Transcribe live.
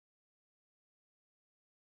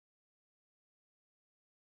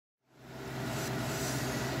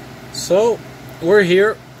So we're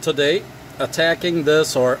here today attacking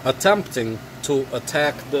this, or attempting to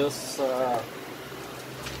attack this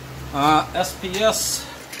SPS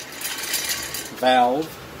valve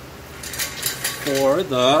for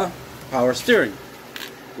the power steering.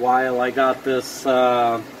 While I got this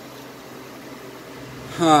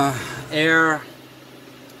air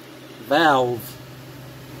valve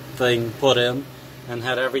thing put in and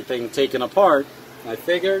had everything taken apart, I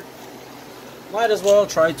figured might as well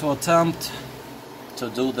try to attempt to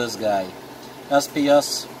do this guy.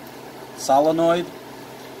 SPS Solenoid.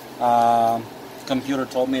 Computer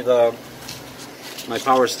told me my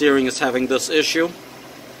power steering is having this issue,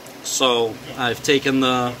 so I've taken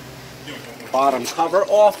the bottom cover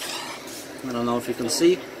off. I don't know if you can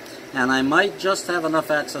see, and I might just have enough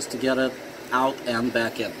access to get it out and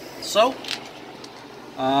back in. So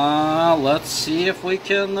let's see if we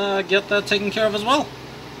can get that taken care of as well.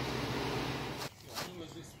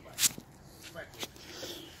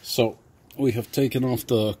 So we have taken off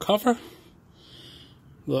the cover,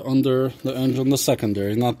 the under the engine, the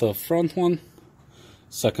secondary, not the front one,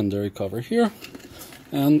 secondary cover here.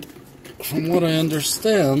 And from what I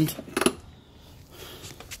understand,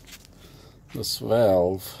 this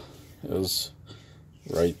valve is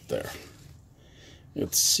right there.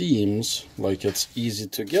 It seems like it's easy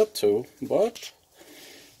to get to, but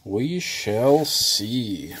we shall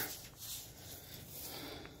see.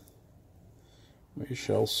 We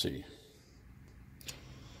shall see.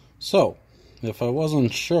 So, if I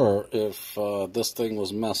wasn't sure if this thing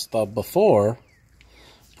was messed up before,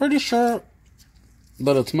 pretty sure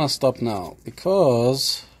that it's messed up now,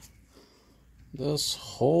 because this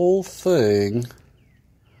whole thing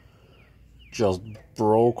just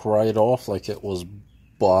broke right off like it was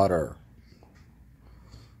butter.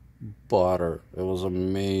 Butter. It was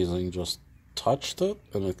amazing. Just touched it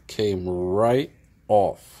and it came right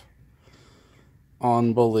off.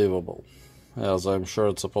 Unbelievable. As I'm sure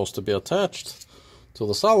it's supposed to be attached to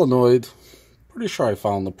the solenoid. Pretty sure I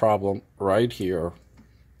found the problem right here.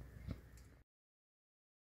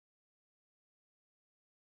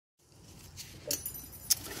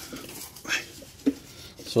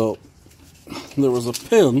 So there was a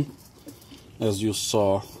pin, as you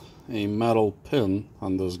saw, a metal pin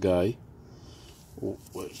on this guy,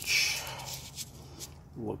 which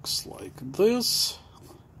looks like this.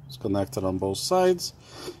 It's connected on both sides.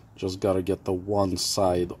 Just gotta get the one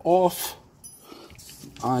side off.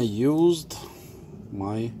 I used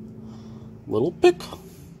my little pick.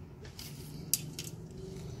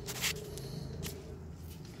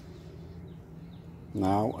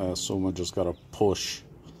 Now I assume I just gotta push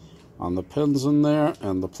on the pins in there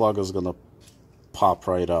and the plug is gonna pop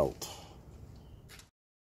right out.